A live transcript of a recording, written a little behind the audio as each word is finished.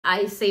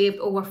I saved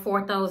over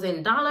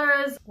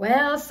 $4,000.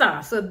 Well,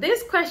 sir, so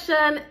this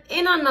question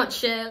in a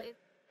nutshell.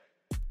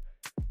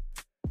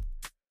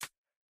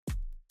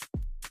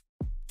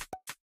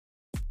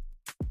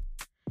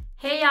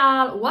 Hey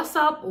y'all, what's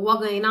up?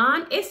 What going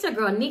on? It's your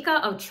girl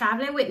Nika of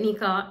Traveling with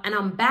Nika, and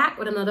I'm back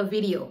with another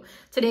video.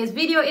 Today's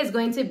video is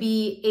going to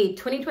be a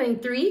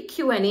 2023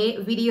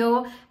 Q&A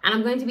video, and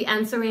I'm going to be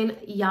answering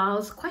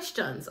y'all's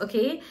questions,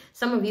 okay?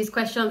 Some of these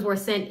questions were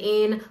sent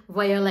in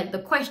via like the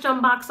question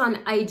box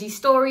on IG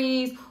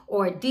stories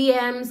or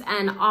DMs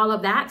and all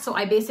of that. So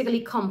I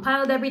basically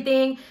compiled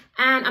everything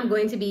and I'm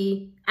going to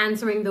be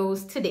answering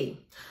those today.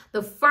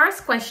 The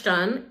first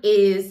question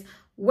is,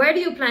 where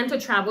do you plan to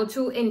travel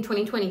to in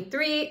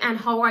 2023 and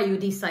how are you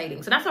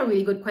deciding? So that's a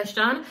really good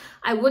question.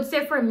 I would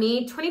say for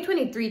me,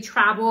 2023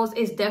 travels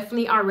is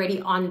definitely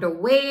already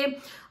underway.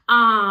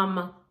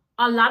 A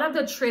lot of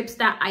the trips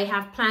that I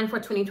have planned for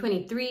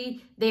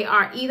 2023, they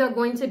are either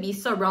going to be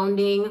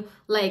surrounding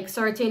like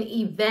certain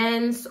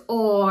events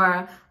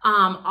or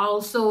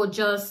also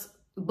just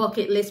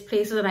bucket list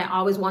places that I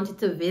always wanted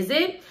to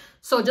visit.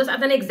 So just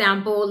as an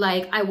example,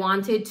 like I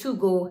wanted to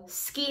go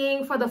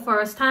skiing for the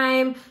first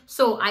time.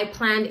 So I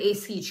planned a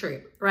ski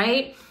trip,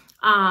 right?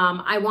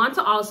 I want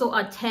to also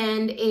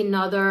attend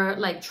another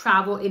like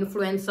travel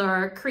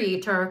influencer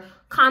creator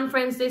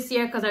conference this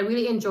year because I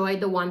really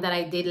enjoyed the one that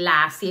I did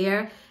last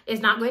year.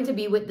 It's not going to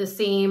be with the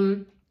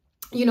same,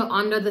 you know,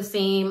 under the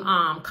same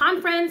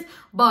conference,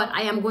 but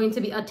I am going to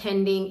be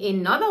attending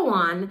another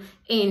one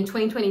in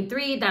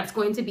 2023 that's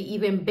going to be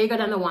even bigger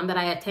than the one that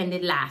I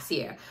attended last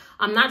year.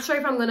 I'm not sure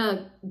if I'm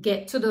gonna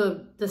get to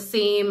the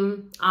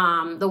same,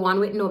 the one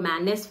with No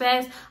Madness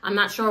Fest. I'm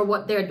not sure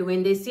what they're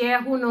doing this year.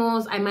 Who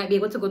knows? I might be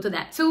able to go to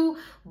that too.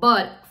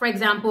 But for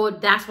example,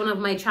 that's one of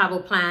my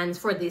travel plans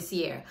for this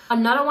year.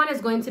 Another one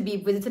is going to be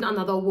visiting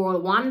another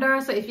world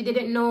wonder. So if you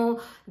didn't know,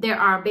 there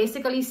are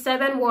basically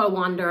 7 world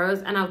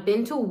wonders and I've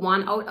been to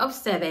 1 out of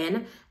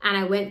 7. And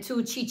I went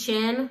to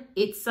Chichen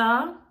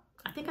Itza.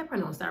 I think I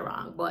pronounced that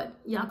wrong, but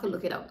y'all could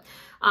look it up.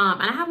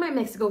 And I have my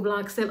Mexico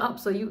vlog still up,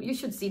 so you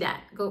should see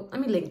that. Go,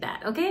 let me link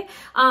that, okay?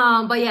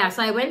 But yeah,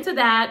 so I went to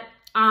that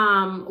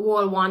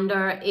world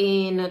wonder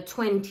in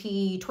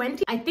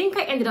 2020. I think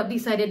I ended up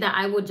decided that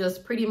I would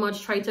just pretty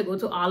much try to go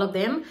to all of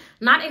them,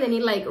 not in any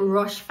like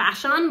rush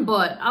fashion,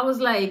 but I was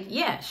like,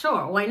 yeah,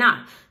 sure, why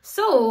not?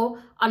 So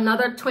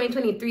another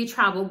 2023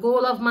 travel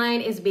goal of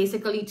mine is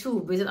basically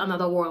to visit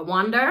another world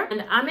wonder,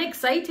 and I'm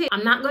excited.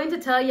 I'm not going to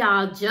tell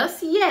y'all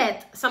just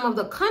yet some of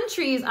the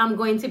countries I'm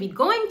going to be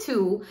going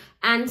to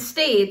and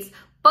states,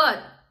 but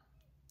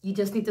you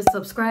just need to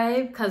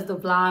subscribe because the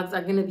vlogs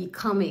are going to be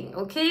coming,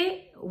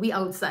 okay? We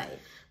outside.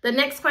 The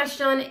next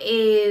question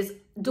is,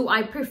 do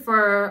I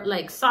prefer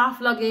like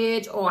soft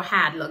luggage or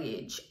hand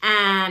luggage?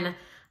 And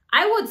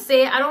I would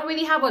say I don't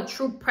really have a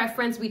true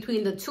preference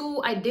between the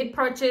two. I did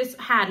purchase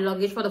hand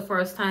luggage for the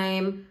first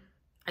time,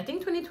 I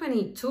think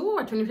 2022 or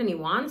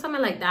 2021,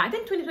 something like that. I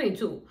think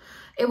 2022.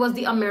 It was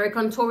the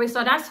American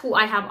Tourister. That's who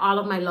I have all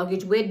of my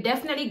luggage with.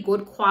 Definitely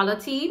good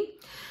quality.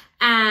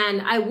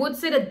 And I would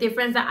say the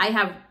difference that I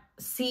have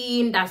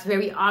seen that's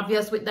very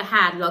obvious with the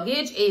hand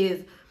luggage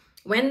is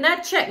when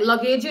that check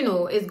luggage, you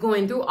know, is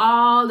going through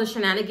all the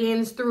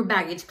shenanigans through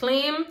baggage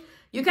claim,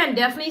 you can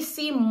definitely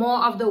see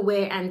more of the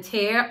wear and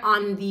tear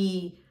on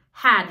the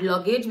hand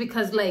luggage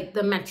because like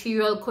the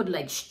material could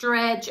like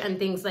stretch and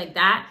things like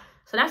that.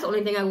 So that's the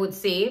only thing I would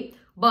say.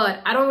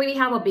 But I don't really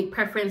have a big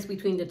preference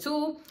between the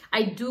two.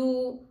 I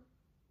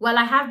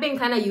have been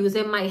kind of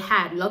using my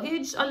hand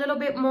luggage a little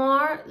bit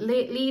more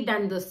lately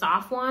than the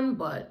soft one,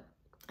 but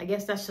I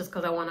guess that's just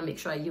because I want to make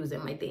sure I use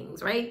my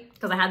things, right?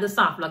 Because I had the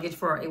soft luggage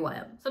for a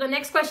while. So the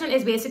next question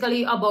is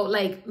basically about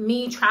like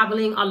me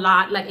traveling a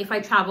lot, like if I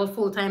travel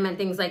full-time and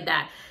things like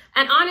that.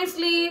 And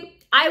honestly,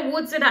 I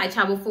would say that I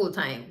travel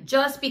full-time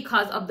just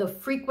because of the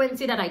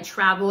frequency that I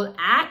travel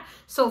at.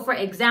 So for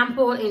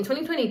example, in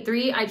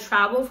 2023, I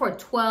traveled for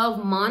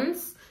 12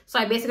 months. So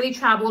I basically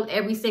traveled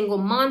every single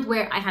month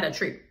where I had a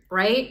trip,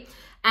 right?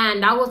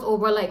 And that was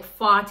over like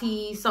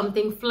 40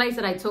 something flights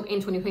that I took in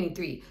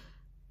 2023.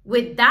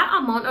 With that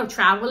amount of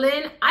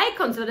traveling, I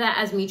consider that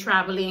as me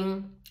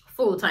traveling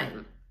full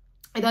time.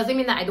 It doesn't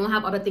mean that I don't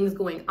have other things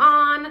going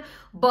on,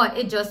 but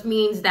it just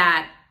means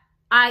that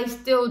I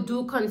still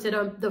do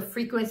consider the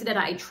frequency that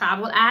I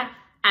travel at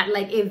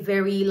like a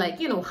very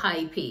like, you know,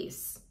 high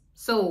pace.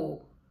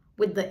 So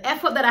with the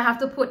effort that I have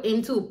to put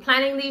into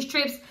planning these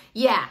trips,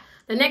 yeah.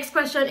 The next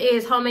question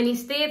is, how many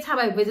states have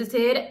I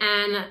visited?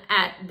 And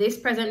at this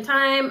present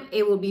time,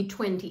 it will be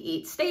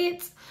 28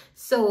 states.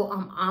 So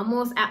I'm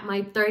almost at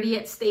my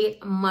 30th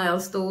state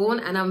milestone,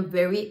 and I'm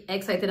very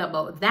excited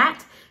about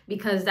that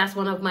because that's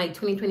one of my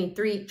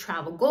 2023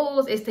 travel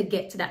goals is to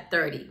get to that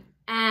 30.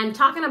 And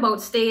talking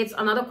about states,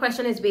 another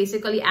question is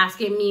basically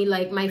asking me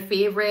like my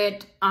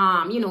favorite,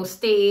 you know,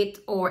 state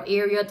or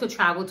area to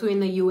travel to in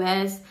the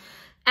US.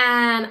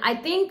 And I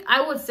think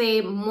I would say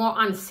more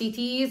on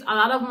cities. A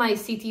lot of my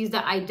cities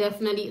that I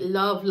definitely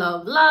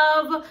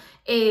love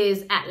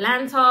is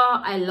Atlanta.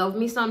 I love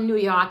me some New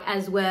York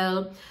as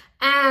well.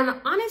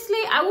 And honestly,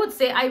 I would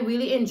say I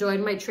really enjoyed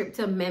my trip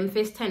to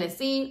Memphis,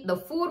 Tennessee. The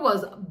food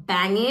was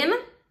banging.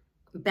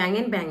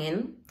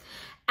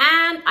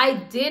 And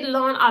I did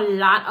learn a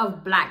lot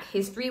of Black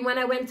history when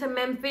I went to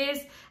Memphis.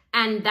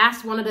 And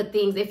that's one of the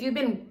things, if you've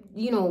been,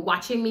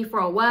 watching me for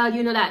a while,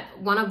 you know that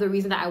one of the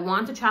reasons that I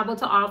want to travel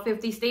to all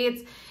 50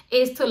 states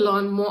is to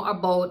learn more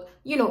about,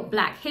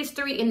 Black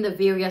history in the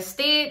various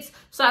states.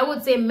 So I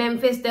would say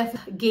Memphis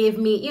definitely gave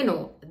me,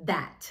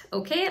 that,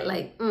 okay?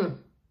 Like,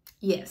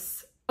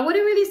 yes. I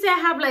wouldn't really say I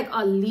have like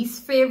a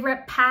least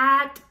favorite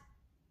part,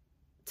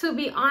 to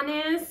be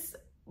honest,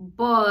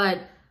 but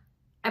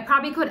I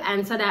probably could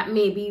answer that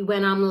maybe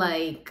when I'm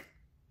like,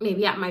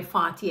 maybe at my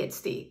 40th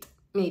state,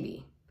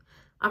 maybe.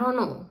 I don't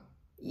know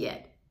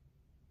yet.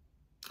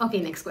 Okay,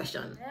 next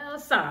question.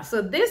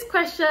 So this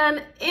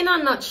question in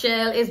a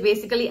nutshell is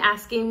basically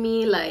asking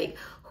me like,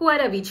 who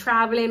I'd be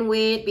traveling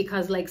with,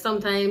 because like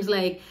sometimes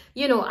like,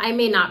 I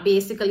may not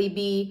basically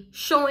be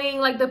showing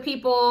like the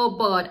people,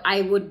 but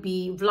I would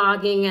be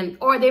vlogging,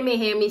 or they may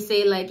hear me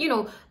say like,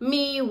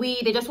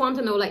 they just want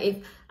to know like if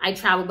I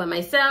travel by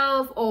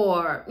myself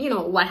or,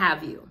 what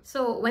have you.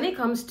 So when it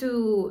comes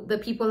to the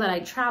people that I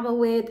travel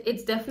with,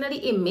 it's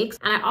definitely a mix.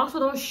 And I also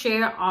don't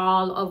share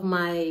all of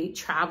my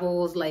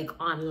travels like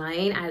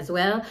online as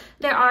well.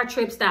 There are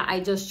trips that I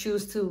just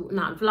choose to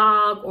not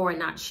vlog or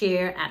not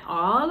share at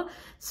all.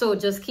 So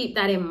just keep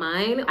that in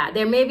mind.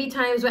 There may be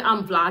times where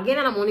I'm vlogging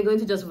and I'm only going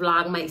to just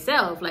vlog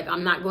myself. Like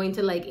I'm not going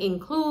to like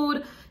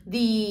include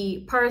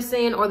the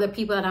person or the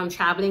people that I'm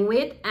traveling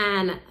with,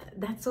 and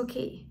that's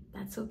okay.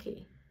 That's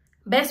okay.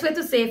 Best way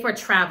to save for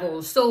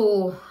travel.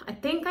 So I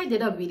think I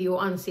did a video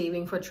on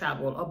saving for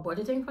travel or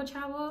budgeting for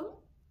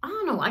travel. I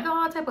don't know. I got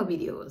all type of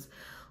videos.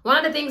 One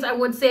of the things I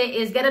would say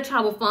is get a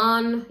travel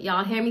fund.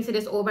 Y'all hear me say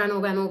this over and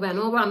over and over and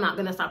over. I'm not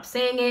going to stop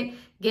saying it.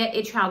 Get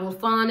a travel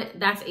fund.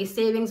 That's a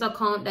savings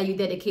account that you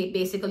dedicate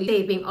basically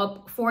saving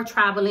up for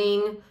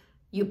traveling.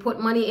 You put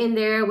money in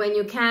there when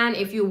you can.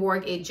 If you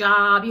work a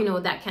job,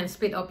 that can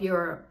split up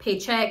your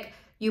paycheck.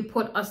 You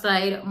put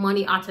aside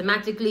money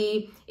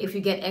automatically. If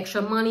you get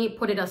extra money,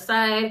 put it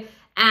aside.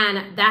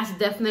 And that's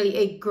definitely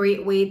a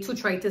great way to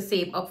try to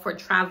save up for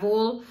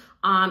travel.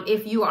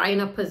 If you are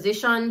in a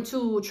position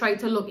to try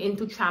to look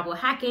into travel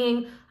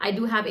hacking, I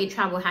do have a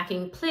travel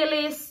hacking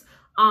playlist.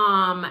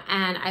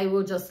 And I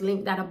will just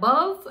link that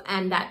above,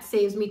 and that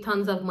saves me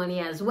tons of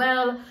money as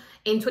well.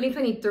 In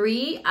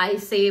 2023, I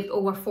saved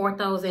over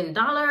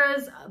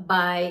 $4,000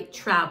 by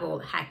travel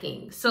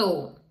hacking.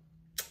 So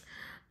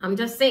I'm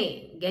just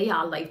saying, get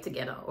y'all life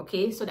together,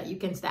 okay? So that you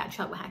can start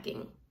travel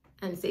hacking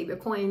and save your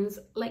coins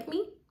like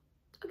me,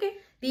 okay?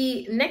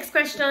 The next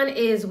question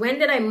is, when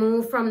did I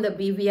move from the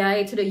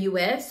BVI to the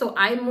US? So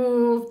I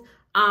moved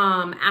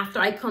after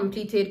I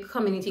completed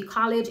community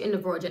college in the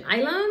Virgin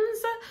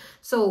Islands.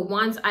 So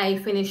once I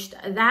finished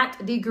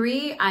that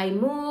degree, I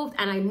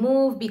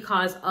moved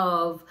because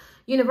of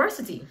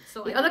university.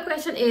 So the other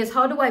question is,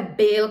 how do I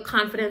build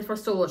confidence for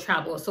solo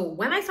travel? So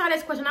when I saw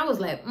this question, I was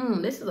like,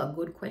 this is a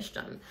good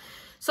question.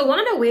 So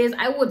one of the ways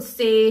I would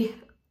say,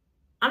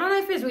 I don't know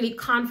if it's really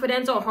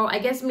confidence or how, I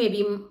guess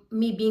maybe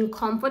me being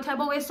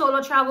comfortable with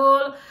solo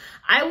travel.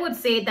 I would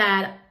say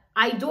that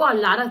I do a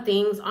lot of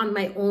things on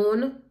my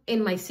own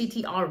in my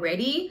city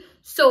already.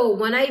 So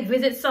when I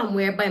visit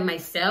somewhere by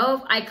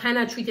myself, I kind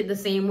of treat it the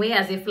same way,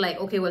 as if like,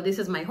 okay, well, this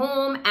is my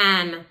home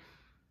and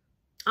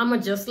I'm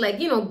gonna just like,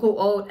 go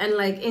out and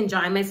like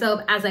enjoy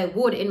myself as I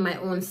would in my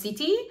own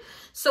city.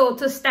 So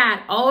to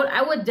start out,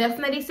 I would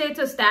definitely say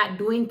to start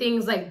doing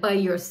things like by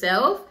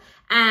yourself,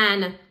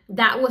 and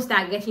that will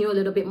start getting you a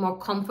little bit more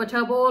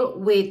comfortable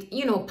with,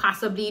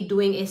 possibly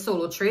doing a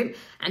solo trip.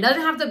 And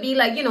doesn't have to be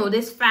like,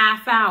 this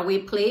far away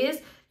place.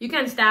 You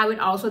can start with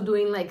also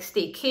doing like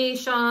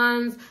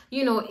staycations,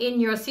 in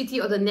your city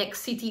or the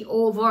next city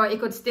over. It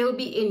could still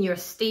be in your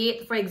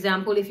state, for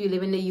example, if you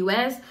live in the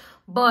US,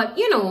 but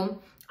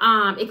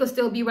it could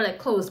still be really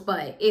close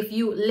by. If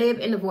you live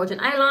in the Virgin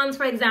Islands,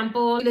 for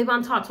example, you live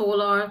on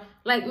Tortola,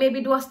 like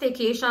maybe do a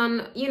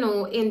staycation,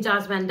 in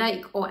Jas Van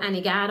Dyke or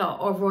Anegada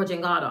or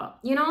Virgin Gorda,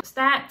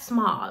 start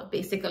small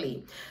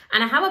basically.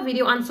 And I have a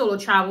video on solo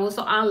travel,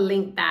 so I'll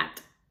link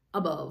that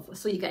above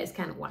so you guys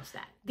can watch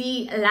that.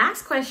 The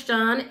last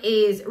question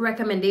is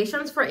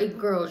recommendations for a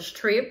girls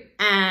trip,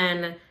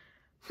 and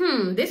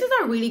this is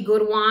a really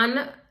good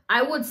one.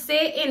 I would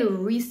say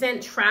in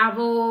recent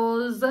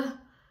travels,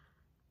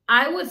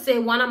 I would say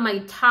one of my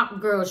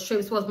top girls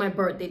trips was my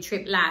birthday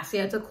trip last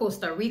year to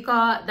Costa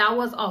Rica. That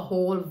was a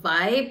whole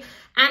vibe.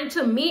 And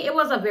to me, it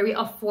was a very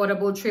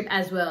affordable trip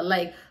as well.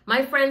 Like,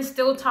 my friends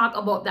still talk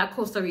about that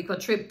Costa Rica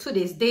trip to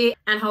this day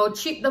and how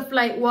cheap the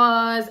flight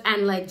was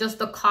and like just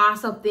the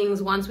cost of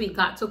things once we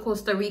got to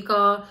Costa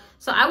Rica.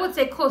 So I would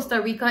say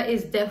Costa Rica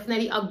is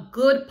definitely a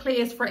good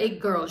place for a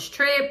girls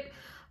trip.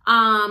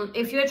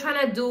 If you're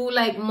trying to do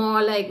like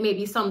more like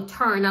maybe some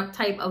turn up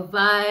type of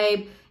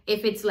vibe,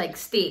 if it's like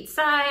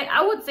stateside,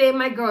 I would say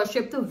my girls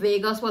trip to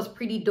Vegas was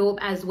pretty dope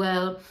as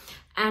well.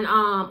 And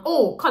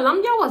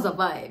Colombia was a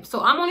vibe. So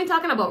I'm only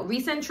talking about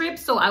recent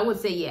trips. So I would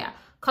say, yeah,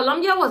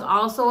 Colombia was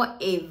also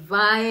a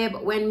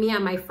vibe when me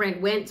and my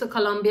friend went to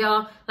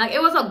Colombia. Like,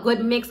 it was a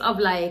good mix of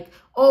like,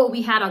 oh,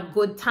 we had a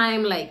good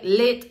time, like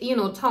lit, you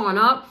know, torn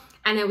up.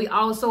 And then we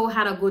also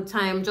had a good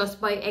time just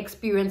by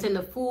experiencing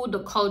the food,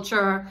 the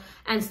culture,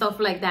 and stuff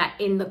like that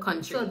in the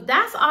country. So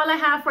that's all I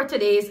have for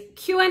today's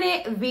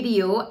Q&A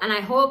video. And I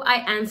hope I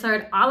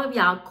answered all of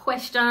y'all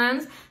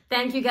questions.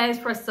 Thank you guys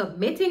for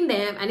submitting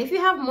them. And if you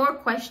have more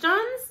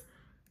questions,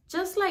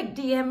 just like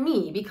DM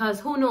me, because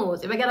who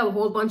knows, if I get a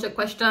whole bunch of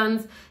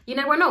questions, you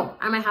never know,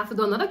 I might have to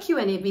do another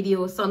Q&A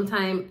video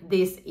sometime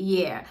this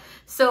year.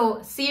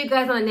 So see you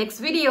guys on the next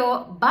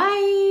video.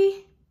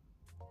 Bye.